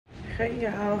Hey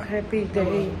y'all, happy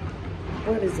day.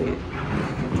 What is it?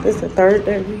 It's the third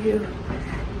day we here.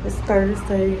 It's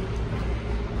Thursday.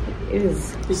 It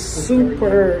is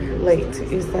super late.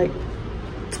 It's like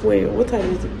 12. What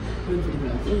time is it?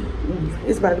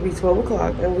 It's about to be 12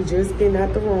 o'clock and we just getting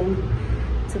out the room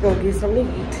to go get something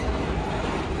to eat.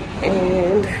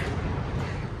 And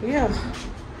yeah,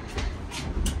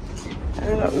 I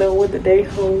don't know what the day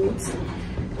holds.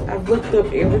 I've looked up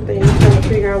everything, trying to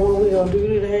figure out what we're gonna do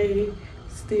today.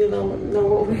 Still don't know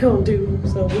what we're gonna do,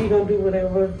 so we're gonna do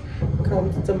whatever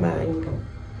comes to mind.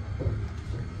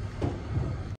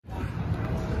 I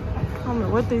don't know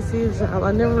what this is, y'all.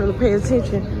 I never really pay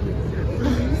attention.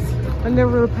 I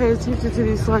never really pay attention to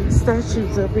these like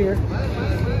statues up here.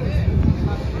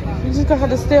 You just gonna have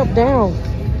to step down.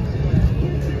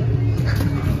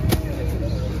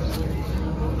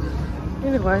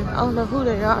 Anyway, I don't know who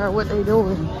they are or what they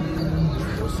doing.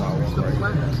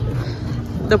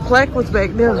 The plaque was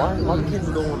back there. Why do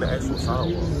people go on the actual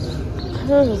sidewalk?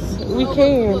 Because we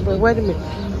can, but wait a minute.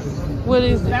 What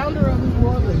is it? The founder of New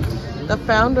Orleans. The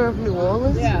founder of New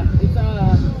Orleans? Yeah, it's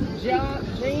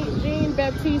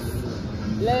Jean-Baptiste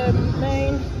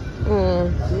Lemaine.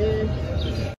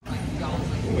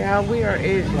 Yeah, we are at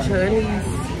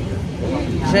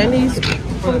Jenny's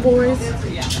Po' Boys.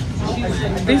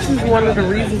 This is one of the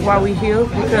reasons why we here,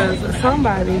 because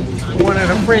somebody wanted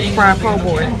a French fry po'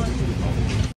 boy.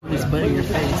 This butt in your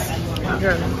face.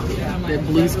 Yeah. That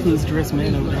Blue's Clues dress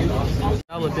man over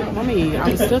there. Mommy, I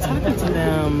was still talking to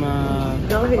them.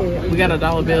 Go ahead. We got a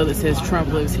dollar bill that says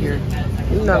Trump lives here.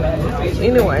 No.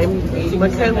 Anyway,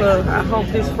 Michaela, I hope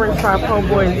this French fry po'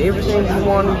 boy is everything you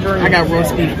want to drink. I got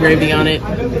roast beef gravy on it.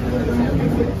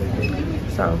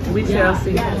 So we shall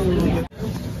see.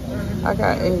 I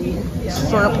got a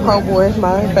shrimp po' boy,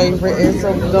 my favorite, and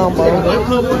some gumbo.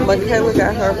 Michaela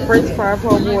got her French fry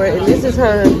po' boy, and this is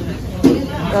her,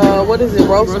 what is it,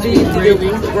 roast beef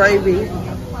gravy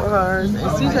for her. And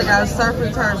CJ got a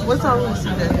surfing turns. What's on with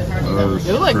CJ?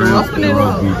 It looks like roast beef.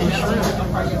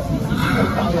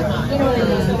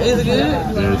 Is it good?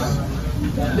 Yes.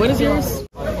 What is yours?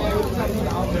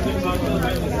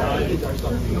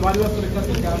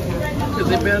 Because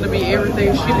it better be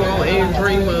everything she want and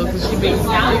dream of. Because she been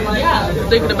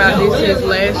thinking about this since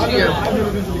last year.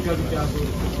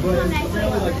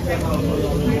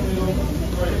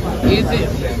 Is it?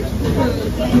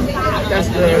 That's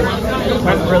good.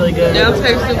 That's really good. Now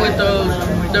taste it with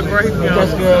the gravy.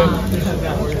 That's good.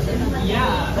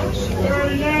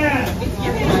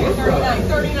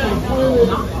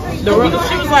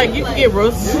 She was like, you can get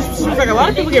roast. She was like, a lot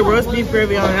of people get roast beef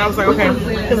gravy on it. And I was like, okay,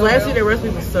 because last year the roast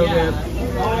beef was so good.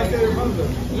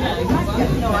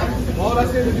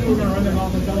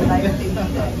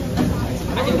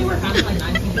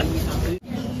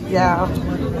 Yeah,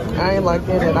 I ain't like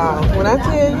that at all. When I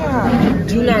tell y'all,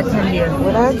 Do not come here.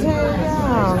 when I tell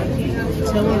y'all,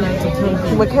 Tell her not to come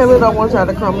here. Michaela don't want y'all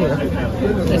to come here.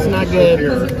 It's not good.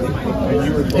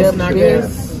 It's not good.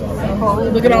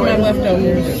 Look at all my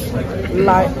leftovers.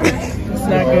 Like, It's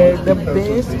not good. the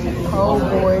best po'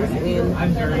 boys in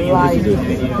life.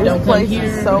 This Don't place come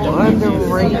is here. so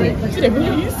underrated. See their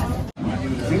booties?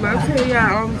 When I tell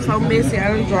y'all I'm so messy, I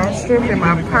done draw shrimp in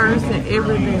my purse and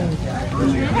everything.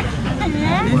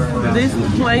 This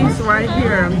place right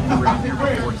here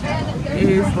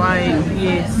is like,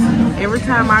 yes. Every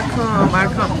time I come.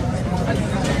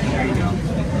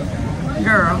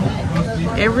 Girl,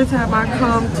 every time I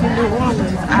come to New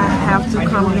Orleans, I have to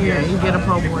come here and get a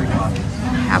po' boy.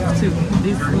 Have to.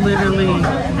 This literally,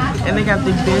 and they got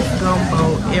the best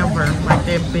gumbo ever. Like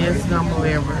their best gumbo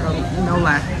ever. No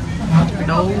lie.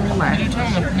 No lie.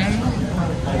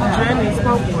 Jenny's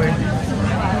po' boy.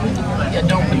 Yeah,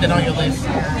 don't put that on your list.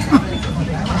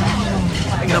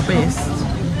 The best.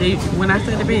 When I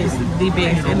say the best, the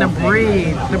best. And the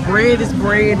bread is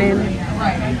bread, and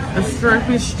the shrimp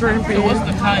is shrimp. So what's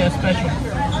the Kaya special?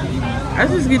 I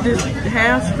just get this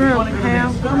half shrimp,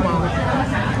 half gumbo.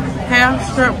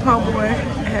 Half shrimp po' boy,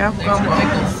 half gumbo.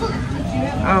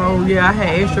 Oh yeah, I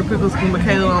had extra pickles because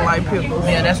Michaela don't like pickles.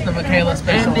 Yeah, that's the Michaela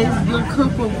special. And this little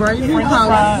cook with gravy French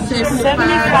costs fries,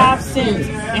 75 cents.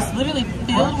 It's literally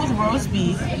filled with roast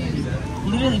beef.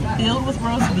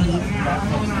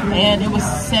 And it was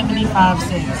 75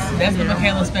 cents. That's the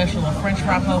Michaela special, a French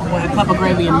fry po' boy, a cup of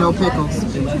gravy, and no pickles.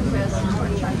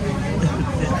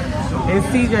 And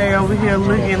CJ over here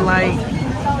looking like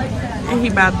he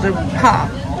about to pop.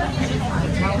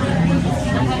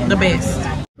 The best.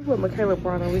 Look what Michaela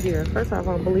brought over here. First off,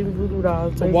 I don't believe in voodoo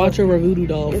dolls. It's a watcher or voodoo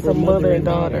doll. It's for a mother and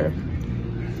daughter.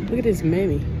 Look at this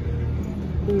mammy.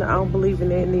 No, I don't believe in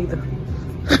that neither.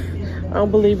 I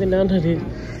don't believe in none of it.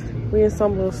 We in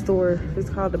some little store. It's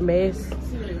called the Mass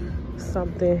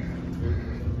something.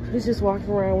 We just walking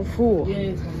around full.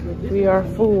 We are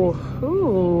full.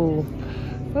 Ooh.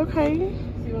 Okay.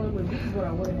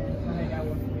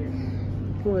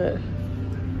 What?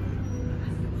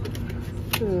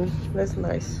 That's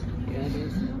nice.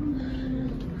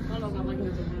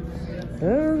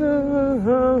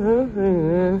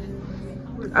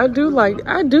 I do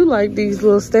like these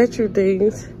little statue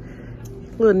things.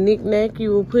 Little knick-knack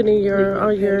you will put in your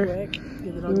on your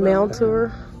mantle,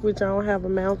 which I don't have a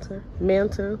mantle.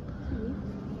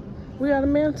 We got a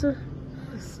mantle.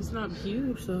 It's not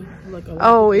huge, so like.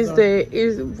 Oh, well,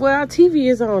 our TV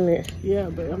is on it. Yeah,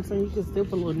 but I'm saying you can still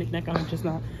put a little knick-knack on it, just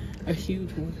not a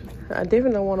huge one. I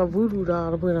definitely don't want a voodoo doll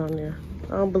to put on there.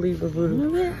 I don't believe in voodoo.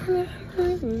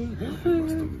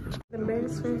 The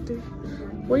Mass Factory.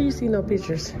 Where you see no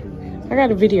pictures? I got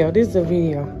a video. This is a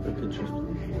video.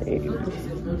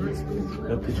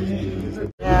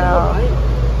 Yeah.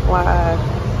 Why?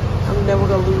 I'm never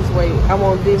gonna lose weight. I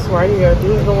want this right here.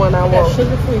 This is the one I want.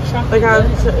 Sugar-free chocolate. They got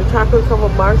chocolate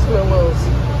covered marshmallows.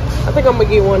 I think I'm gonna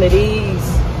get one of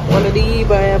these. One of these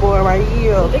bad boy right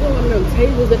here. They got one of them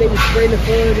tables that they be spraying the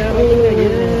food down.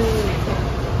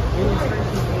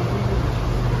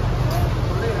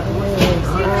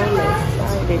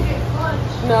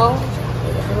 No.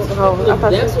 Oh,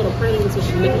 that's what I'm planning to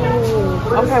shoot.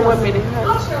 Okay, 1 minute.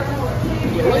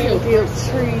 Guilt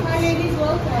treats,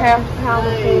 half pound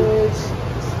of Fudge.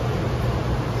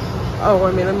 Oh,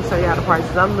 1 minute. Let me show y'all the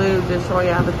prices. I'm literally just showing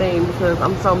y'all the thing because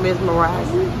I'm so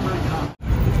mesmerized.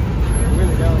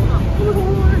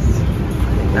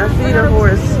 I see the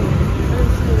horse.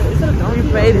 We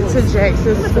made it to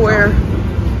Jackson Square.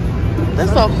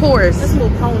 That's a horse. That's a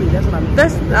little pony. That's what I mean.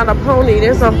 That's not a pony.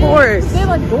 That's a horse. They're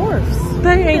like dwarfs.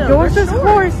 They ain't dwarfs. It's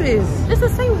horses. It's the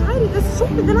same height. It's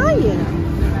shorter than I am.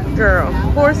 Girl,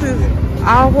 horses.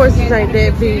 All horses ain't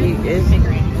that big. I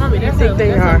think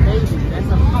they are. That's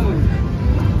a pony.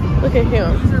 Look at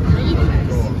him.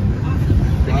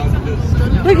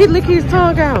 These are Look his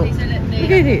tongue out.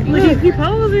 Look at it. Look, he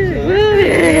posing.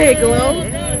 Look, glow.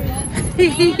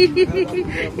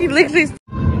 He licks his.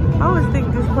 I always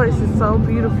think this place is so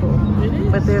beautiful,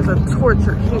 but there's a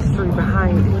tortured history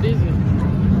behind it. What is it?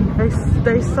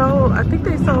 They sold. I think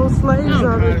they sold slaves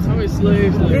on it. It's always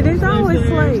slaves. It is always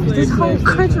slaves. This whole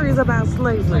country is about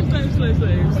slavery. Slaves.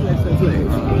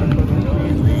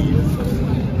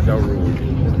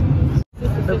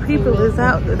 The people is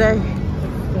out today.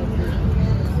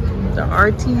 The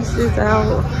artiste is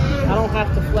out. I don't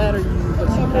have to flatter you, but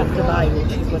you have to buy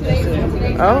it. Is what they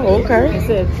said. Oh, okay. They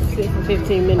said sit for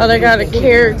 15 minutes. Oh, they got a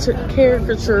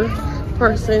caricature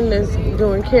person that's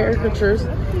doing caricatures.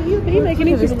 He making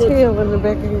his tail in the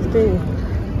back of his thing.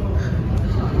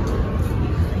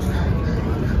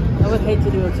 I would hate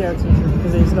to do a caricature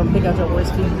because they're just gonna pick out your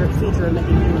worst feature and make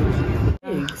it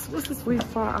huge. What's this? We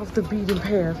far off the beaten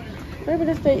path. Maybe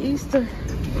that's their Easter.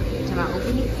 Can I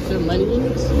open it? Is there money in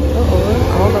it? I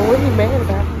don't know what he mad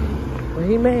about. But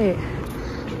he mad.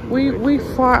 We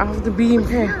far off the beaten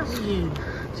path.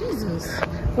 Jesus.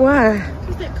 Why?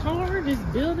 Is that car? This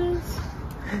buildings?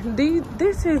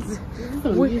 This is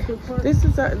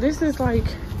like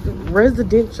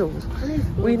residential.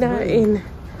 We're not in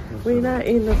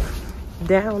the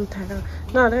downtown.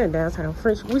 No, they're in downtown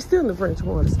French. We're still in the French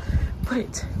Quarters,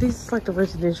 but this is like the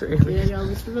residential area. Yeah, y'all,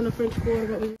 we're still in the French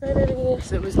Quarter. But Say that again.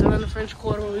 So we're still in the French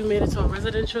Quarter, but we made it to a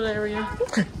residential area.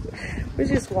 We're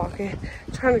just walking,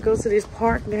 trying to go to this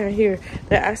park down here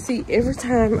that I see every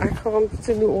time I come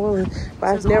to New Orleans, but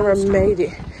I've never made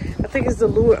it. I think it's the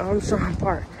Armstrong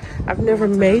Park. I've never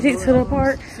made it to the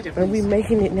park, but we're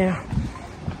making it now.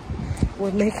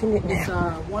 We're making it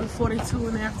now. It's 1:42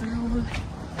 in the afternoon.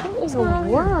 What in the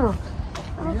world?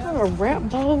 All kind of rap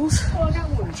bowls. Oh, I got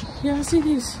one. Yeah, I see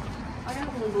this. I got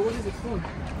one, but what is it for?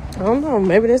 I don't know.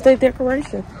 Maybe that's their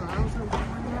decoration.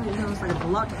 It's like a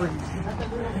block break.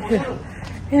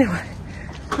 Anyway.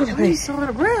 Why you so out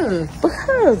of breath?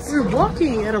 Because we're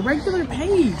walking at a regular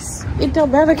pace. It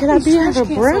don't matter. Can I be out of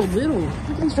breath? So little. Look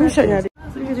at these. Let me show y'all. Look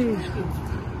at these. You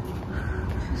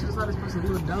should have saw this person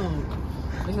with a dog.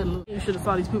 You should have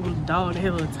saw these people with a dog. They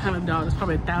had a little tiny dog that's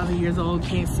probably 1,000 years old,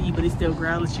 can't see, but he still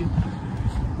growls at you.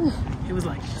 It was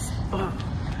like, oh.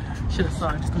 Should have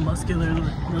saw just a muscular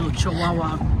little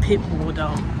Chihuahua pit bull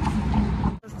dog.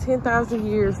 It's 10,000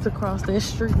 years to cross that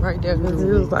street right there because it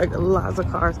was like lots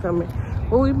of cars coming.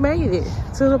 But we made it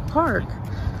to the park.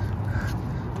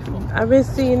 I've been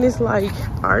seeing this like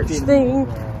arch thing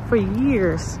for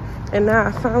years, and now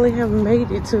I finally have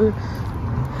made it to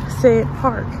said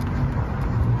park.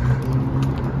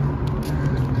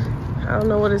 I don't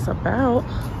know what it's about.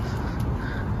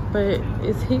 but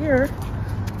it's here,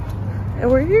 and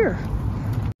we're here.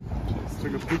 Let's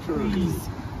take a picture of these.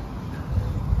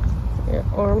 At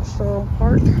Armstrong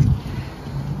Park.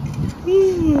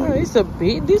 Oh, it's a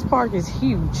big. This park is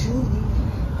huge.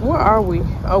 Where are we?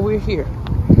 Oh, we're here.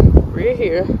 We're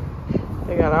here.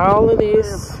 They got all of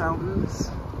this. Fountains.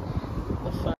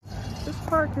 This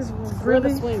park is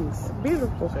really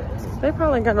beautiful. They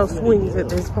probably ain't got no swings at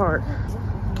this park.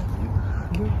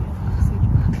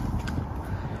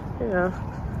 Yeah.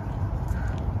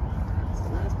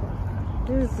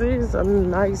 This is a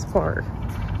nice park.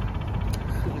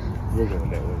 We're going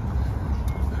that way.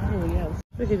 Oh, yeah.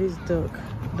 Look at this duck.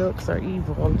 Ducks are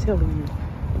evil, I'm telling you.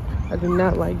 I do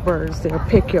not like birds. They'll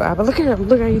pick your eye. But look at him.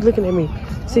 Look how he's looking at me.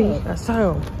 See, I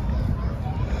saw him.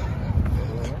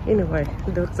 Anyway,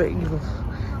 ducks are evil.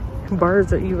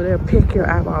 Birds are evil. They'll pick your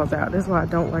eyeballs out. That's why I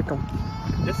don't like them.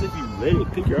 That's if you let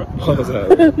it pick your eyeballs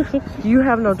out. You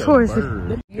have no choice.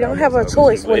 You don't have a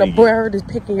choice when a bird is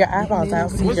picking your eyeballs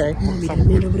out, CJ.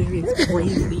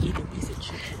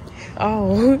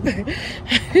 Oh,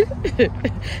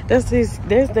 that's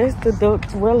the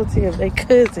duck's relative, they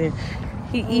cousin.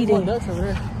 He eating. Ducks over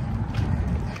there.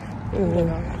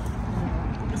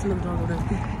 There's another dog over there.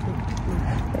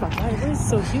 What is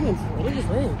so human for? Look at his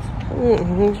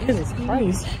legs. Jesus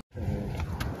Christ.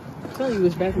 I'm telling you,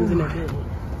 his bathroom's in that building.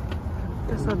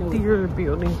 That's a theater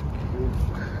building.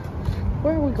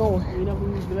 Where are we going? You know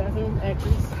who used the bathroom?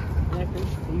 Actors. Actors.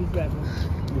 They use the bathroom.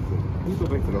 We go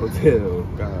back to the hotel.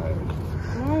 God.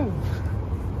 Oh.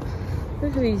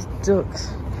 Look at these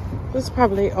ducks. This is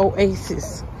probably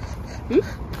oasis.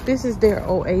 This is their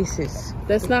oasis.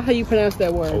 That's not how you pronounce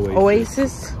that word.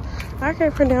 Oasis? I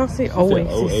can't pronounce it.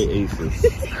 Oasis.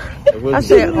 I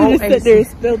said oasis. They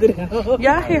spelled it out.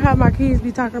 Y'all hear how my kids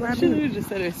be talking about me? You just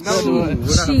said it spelled No, it. we're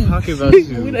not talking about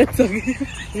you. We're not talking.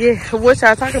 Yeah, what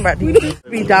y'all talking about? These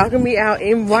be dogging me out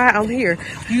and why I'm here.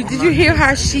 Did you hear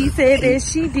how she said that?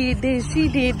 She did this, she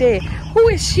did that. Who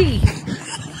is she?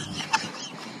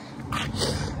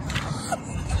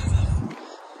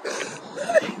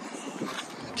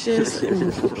 Just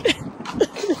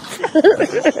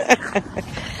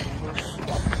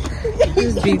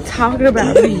be talking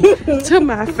about me to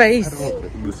my face.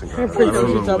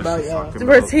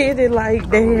 Pretending like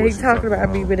they ain't talking about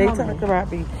me, but they talking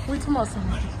about me. We're talking about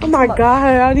something. Oh my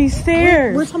God, all these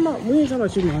stairs. We ain't talking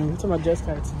about you, man. We're talking about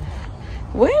Jessica.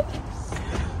 What?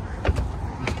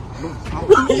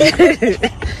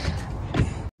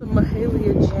 The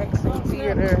Mahalia Jackson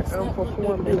Theater of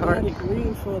Performing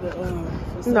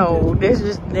Arts. No, that's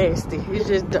just nasty. It's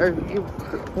just dirty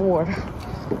water.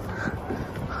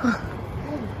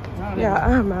 Yeah,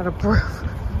 I'm out of breath.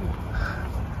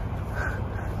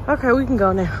 Okay, we can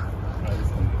go now.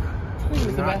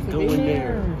 Not going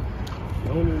there.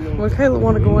 Michaela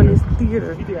want to go in this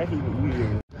theater.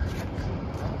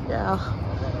 Yeah,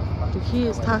 the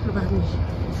kids talking about me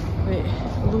with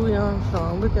Louis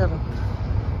Armstrong. Look at him.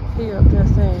 He up there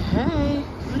saying, "Hey,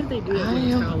 What did they do I at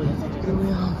am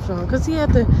Louis Armstrong," because he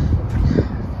had to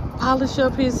polish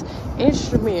up his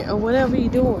instrument or whatever he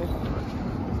doing.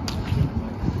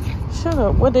 Shut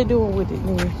up. What they doing with it,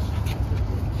 man?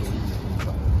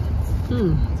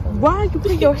 Why you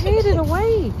put your head in the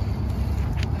way?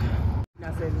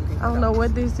 I don't know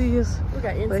what this is,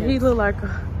 but he look like a...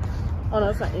 Oh no,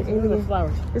 it's not. It's the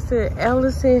flowers. It said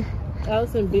Allison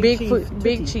Bigfoot,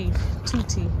 Big Chief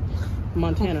Tutti,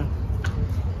 Montana.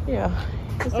 Yeah.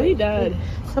 Oh, he died.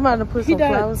 Somebody put some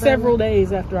flowers. He died several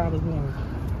days after I was born.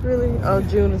 Really? Oh,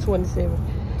 June the 27th.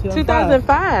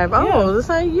 2005. Oh, Yeah. the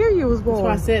same year you was born. That's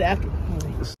why I said after.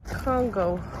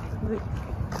 Congo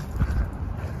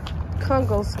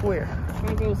Square.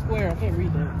 Congo Square. I can't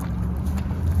read that.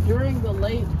 During the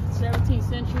late 17th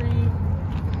century,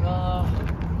 well,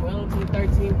 into the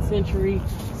 13th century,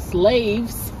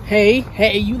 slaves. Hey,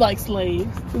 you like slaves?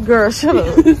 Girl, shut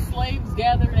up. Slaves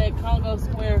gathered at Congo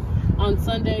Square on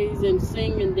Sundays and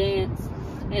sang and danced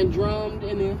and drummed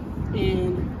in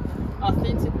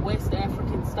authentic West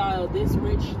African style. This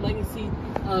rich legacy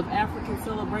of African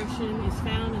celebration is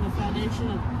found in the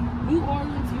foundation of New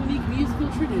Orleans' unique musical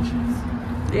traditions.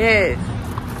 Yes.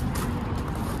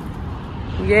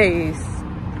 Yes.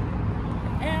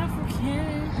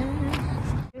 African.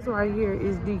 This right here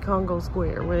is the Congo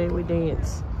Square where they would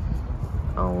dance.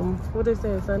 What they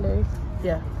say, Sundays?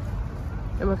 Yeah.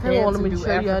 And Michaela wanted me to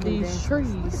show y'all these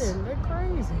trees. They're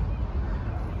crazy.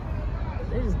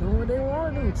 They just doing what they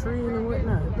want to do, treeing and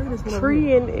whatnot. Look at this one.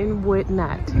 Treeing and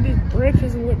whatnot. Look at this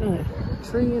breakfast and whatnot.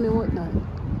 Treeing and whatnot.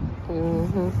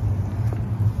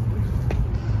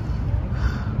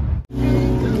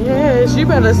 Yes, you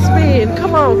better spin.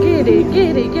 Come on, get it,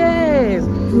 yes.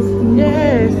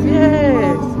 Yes,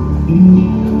 yes.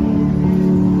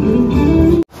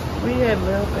 We had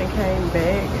left and came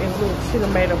back and look, she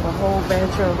done made up a whole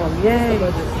batch of them. Yay.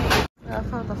 I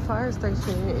found the fire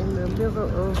station in the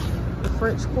middle of the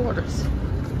French Quarters.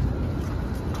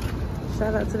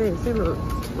 Shout out to this. See, look,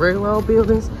 regular old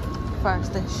buildings, fire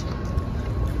station.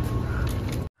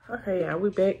 Okay, y'all, we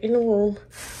back in the room.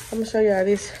 I'm gonna show y'all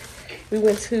this. We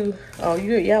went to, oh,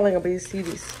 y'all ain't gonna be able to see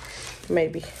this,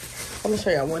 maybe. I'm gonna show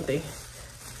y'all one thing.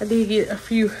 I did get a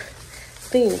few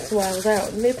things while I was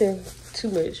out, nothing too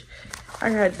much.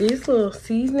 I got this little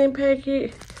seasoning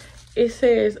packet. It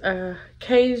says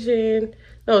Cajun,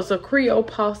 no, it's a Creole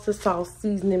pasta sauce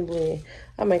seasoning blend.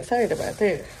 I'm excited about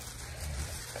that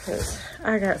because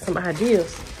I got some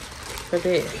ideas for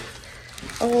that.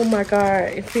 Oh my God,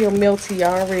 it feels melty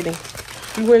already.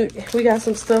 We got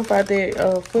some stuff out there,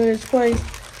 Fudge place.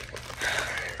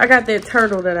 I got that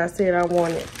turtle that I said I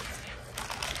wanted.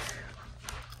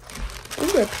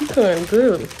 Ooh, that pecan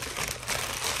good.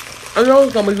 I know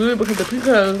it's gonna be good because the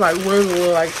pecan is like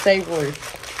really like savory.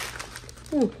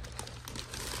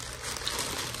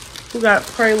 We got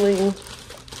praline,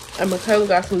 and Michaela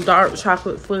got some dark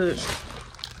chocolate fudge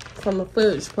from the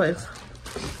Fudge place.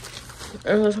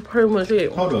 And that's pretty much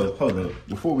it. Hold up.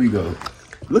 Before we go,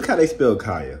 look how they spell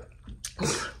Kaya.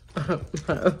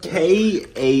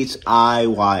 K-H-I-Y-A.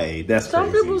 That's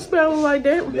some crazy. people spell it like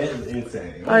that. That is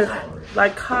insane.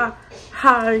 Like Kaya.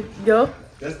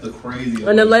 That's the crazy.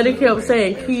 And the lady kept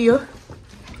saying Kia.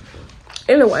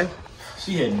 Anyway.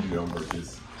 She had to do on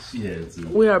purpose. She had to.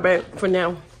 We are back for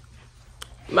now.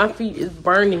 My feet is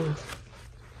burning.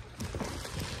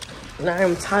 And I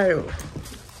am tired.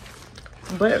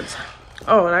 But,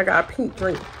 oh, and I got a pink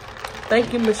drink.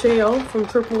 Thank you, Michelle, from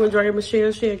Triple and Dre.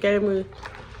 Michelle, she had gave me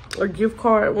a gift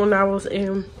card when I was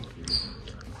in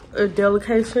a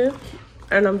delegation.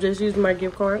 And I'm just using my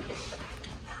gift card.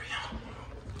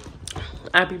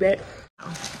 I'll be back.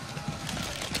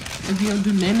 If you don't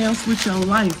do nothing else with your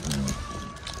life,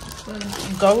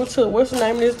 go to, what's the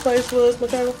name of this place was,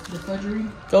 Michaela? The Fudgery.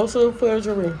 Go to the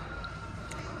Fudgery.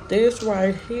 This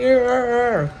right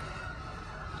here.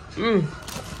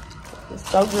 It's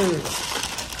so good.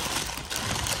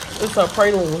 It's a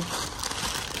praline.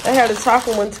 They had a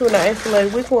chocolate one too, and I asked her,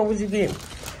 like, which one would you get?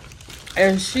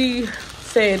 And she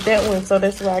said that one, so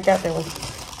that's why I got that one.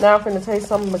 Now I'm finna taste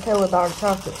some of Michaela dark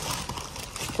chocolate.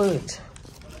 Fudge.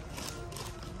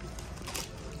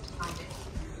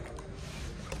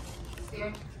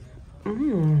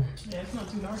 Yeah, it's not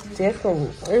too dark.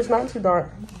 Definitely. It's not too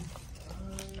dark.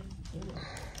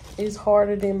 It's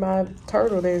harder than my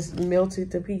turtle that's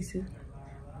melted to pieces.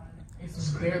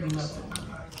 It's barely melted.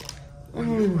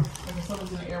 If the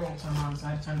soda's in the air won't turn on, so I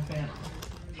had to turn the fan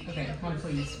on. Okay, mommy,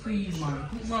 please. Please, mommy.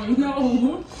 Mommy,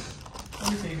 no.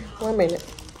 Let me see. Wait a minute.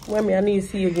 I need to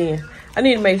see again. I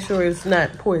need to make sure it's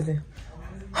not poison.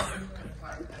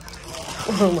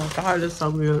 Oh my God, it's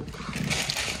so good.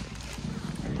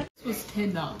 This was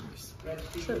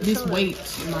 $10. This weight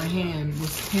in my hand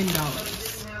was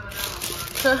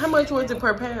 $10. So how much was it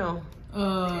per pound?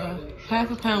 Half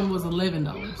a pound was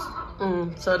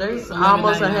 $11. So there's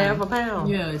almost a half a pound.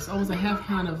 Yeah, it's almost a half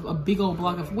pound of a big old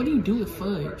block of. What do you do with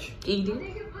fudge? Eat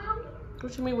it.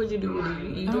 What you mean? What you do with it?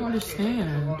 You eat I don't it?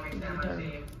 understand.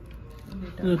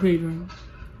 Little pink drink,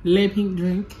 lead pink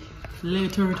drink,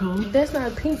 lead turtle. That's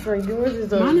not a pink drink. Yours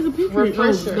is a Mine is a pink drink.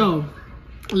 refresher. Oh,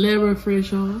 lead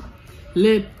refresher,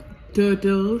 lead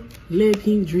turtle, lead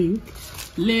pink drink,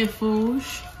 lead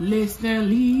Fudge, lead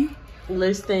Stanley.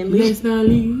 Let's stand. Lead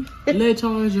Stanley, lead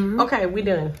charger. Okay, we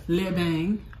done. Lead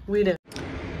bang. We done.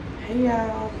 Hey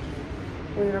y'all,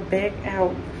 we're back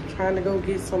out trying to go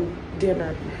get some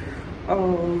dinner.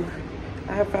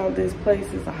 I found this place.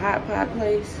 It's a hot pot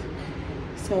place,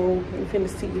 so we're finna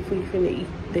see if we finna eat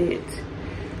that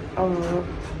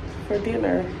for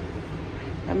dinner.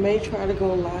 I may try to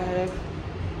go live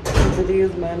because it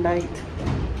is my night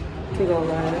to go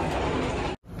live.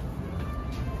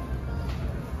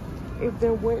 If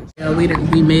there went. Yeah, we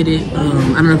made it. I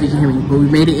don't know if you can hear me, but we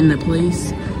made it in the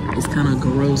place. It's kind of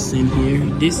gross in here.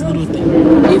 This little thing,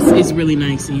 it's really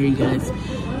nice in here, you guys.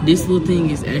 This little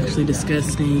thing is actually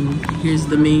disgusting. Here's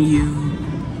the menu.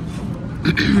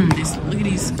 Look at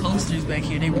these posters back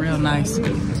here. They're real nice.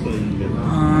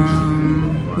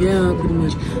 Yeah, pretty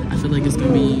much. I feel like it's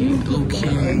gonna be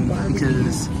okay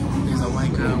because there's a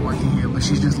white girl working here, but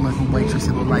she's just like a waitress.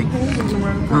 But like,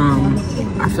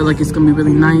 I feel like it's gonna be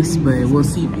really nice, but we'll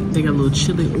see. They got a little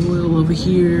chili oil over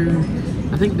here.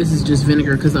 I think this is just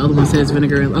vinegar because the other one says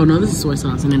vinegar. Oh no, this is soy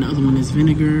sauce, and then the other one is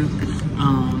vinegar.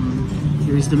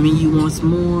 Here's the menu once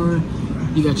more.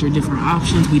 You got your different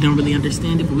options. We don't really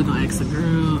understand it, but we're gonna ask the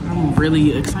girl. I'm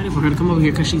really excited for her to come over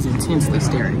here because she's intensely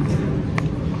staring.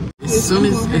 As soon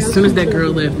as that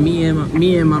girl left, me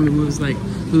and mommy was like,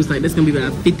 this gonna be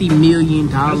about $50 million.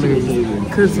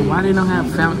 Cause why they don't have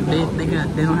fountain? They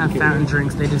don't have fountain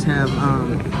drinks. They just have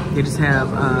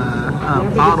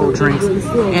bottled drinks.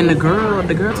 And the girl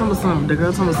told me something.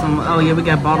 Oh yeah, we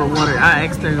got bottled water. I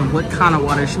asked her what kind of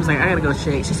water. She was like, I gotta go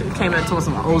check. She said, came back, told me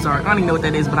some Ozark. I don't even know what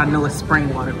that is, but I know it's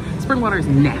spring water. Spring water is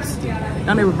nasty.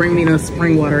 Don't ever bring me no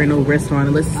spring water in no restaurant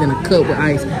unless it's in a cup with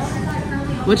ice.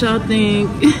 What y'all think?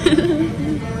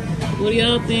 What do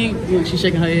y'all think? Look, she's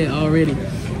shaking her head already.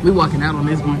 We walking out on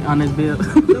this bill.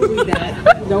 No, we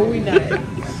not. No, we not.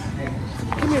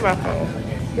 Give me my phone.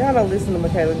 Y'all don't listen to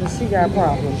Michaela because she got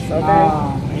problems,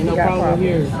 okay? Ain't no problem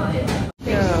here.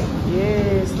 Yeah.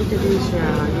 Yes, look at this,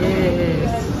 y'all.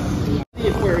 Yes. The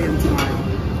aquarium tomorrow.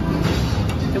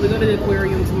 Can we go to the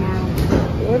aquarium tomorrow?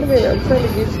 Wait a minute, I'm trying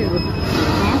to get you.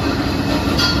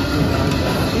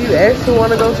 You actually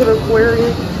want to go to the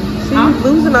aquarium? See, you're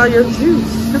losing all your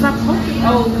juice. Because I poked it.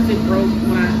 Oh, because it broke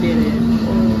when I did it.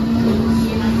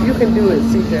 You can do it,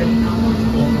 CJ.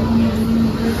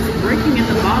 It's breaking at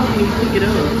the bottom when you pick it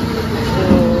up.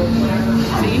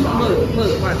 See?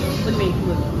 Look, watch. Look at me,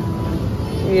 look.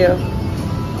 Yeah.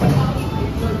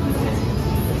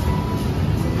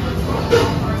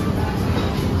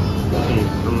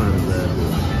 I'm not as bad.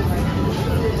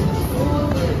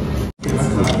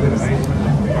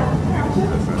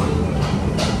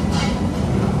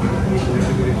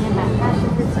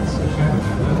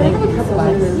 Thank you.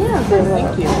 Yeah,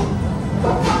 thank you.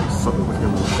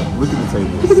 Look at the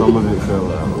table. Some of it fell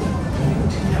out.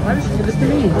 Why did you do this to me?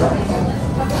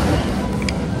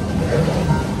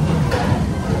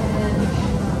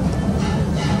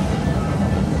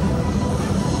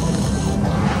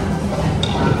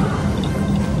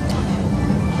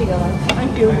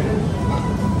 Thank you.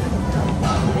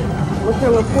 What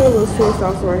kind of pull little soy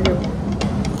sauce right here?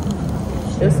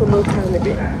 It's a little tiny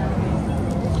bit.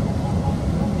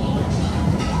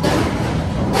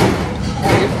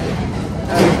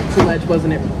 Too much,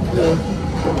 wasn't it? Yeah.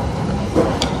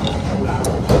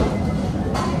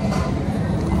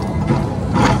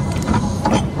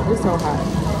 It's so hot.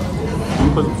 Can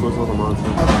you put some soy sauce on mine too?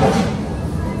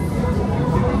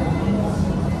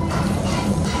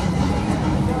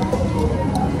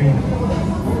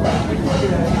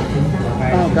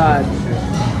 Oh God.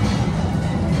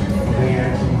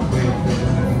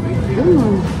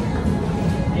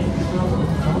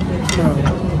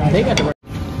 They got the.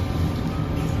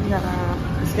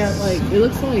 It's got like, it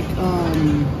looks like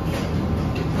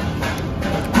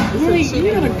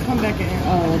you gotta come back and,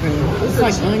 oh okay. It's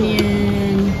like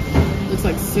onion. Looks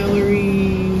like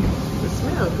celery. It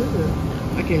smells good.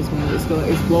 I can't smell it.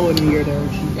 It's blowing in your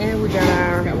direction. And we got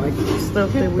our like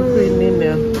stuff that we're putting in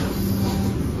there.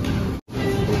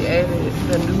 We added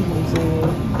the noodles in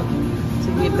to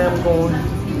get them going.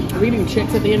 Are we getting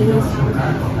checks at the end of this?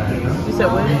 You said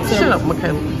what? Shut up,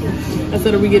 Michaela. I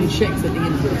said, are we getting checks at the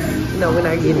end of this? No, we're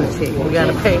not getting a check. We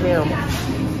gotta pay them.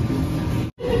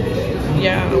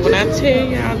 Yeah, when I tell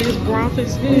y'all this broth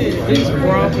is good, this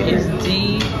broth is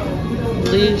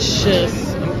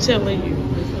delicious. I'm telling you,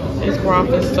 this broth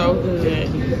is so good.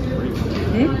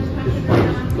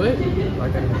 What?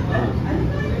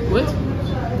 What?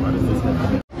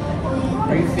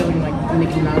 Are you feeling like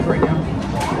Nicki Minaj right now?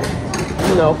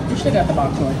 No. You should have got the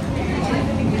box one.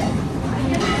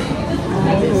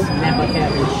 This Napa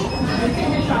cabbage.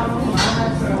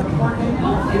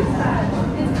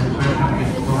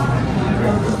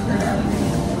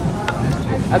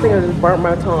 I think I just burnt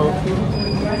my tongue.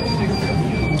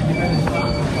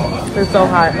 It's so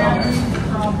hot.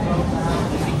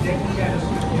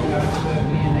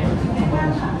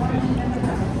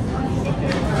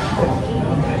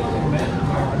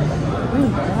 Oh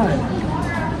God.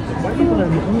 White people are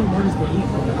the only ones that eat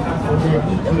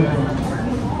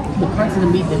the parts of the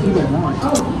meat that people want.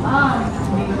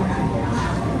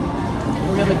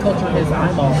 Every other culture has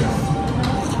eyeballs.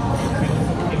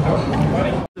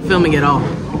 Filming at all.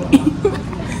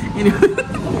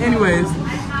 Anyways,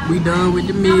 we done with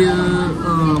the meal.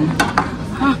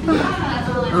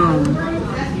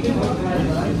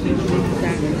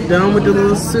 Done with the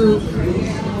little soup.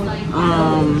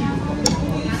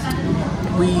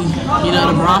 We,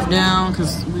 the broth down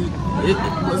because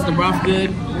was the broth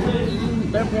good?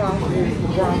 That broth is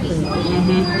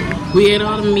broth. We ate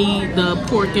all the meat, the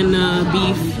pork and the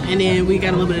beef, and then we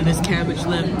got a little bit of this cabbage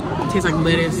left. It tastes like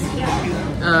lettuce.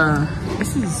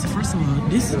 This is, first of all,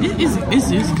 this is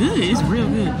good. It's real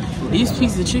good. These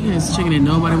pieces of chicken is chicken that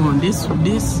nobody wants.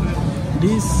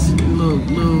 this little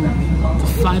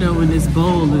Fido in this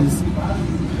bowl is,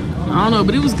 I don't know,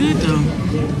 but it was good though.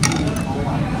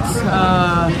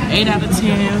 8 out of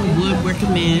 10 would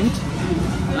recommend.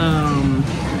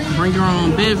 Bring your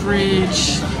own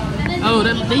beverage. Oh,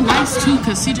 they nice too,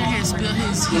 cause CJ had spilled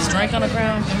his drink on the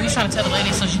ground, and we was trying to tell the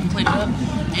lady so she can clean it up.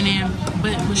 And then,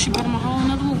 but she brought him a whole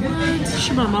another one. What?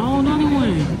 She brought him a whole another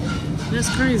one. That's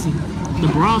crazy. The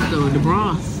broth though, the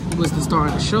broth was the star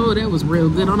of the show. That was real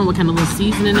good. I don't know what kind of little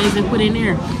seasoning they put in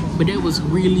there, but that was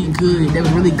really good. That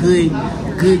was really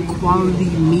good quality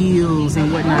meals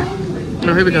and whatnot.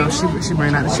 Oh, here we go. She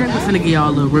bring out the shrimp. We're finna give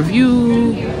y'all a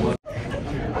review.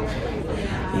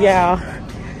 Yeah,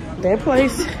 that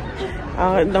place.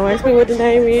 Don't ask me what the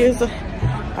name is.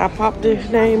 I popped the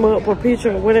name up or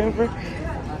picture or whatever.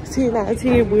 10 out of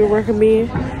 10 we recommend.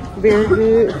 Very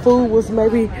good. Food was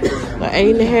maybe an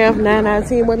 8.5, 9 out of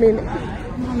 10.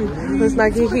 Let's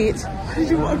not get hit.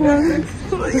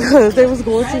 Because they was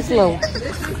going too slow.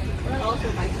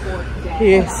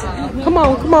 Yes. Come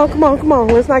on.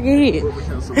 Let's not get hit.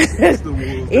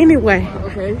 Anyway,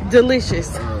 okay.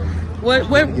 Delicious.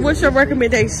 What's your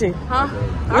recommendation? Huh?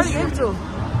 I already gave it to him.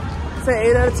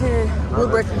 Say 8 out of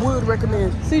 10. Would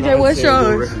recommend. CJ, what's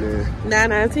yours?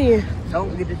 9 out of 10.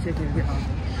 Don't get the chicken.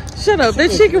 Shut up. That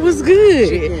chicken was good.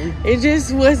 Chicken. It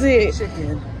just wasn't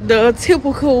the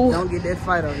typical. Don't get that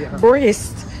fight on y'all.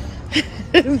 Breast.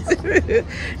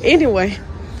 Anyway,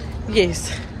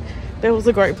 yes. That was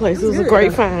a great place. It was a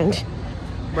great find.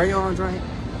 Bring your own drink.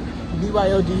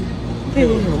 BYOD.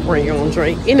 Bring your own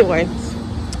drink. Anyway,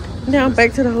 now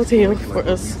back to the hotel for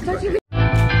us.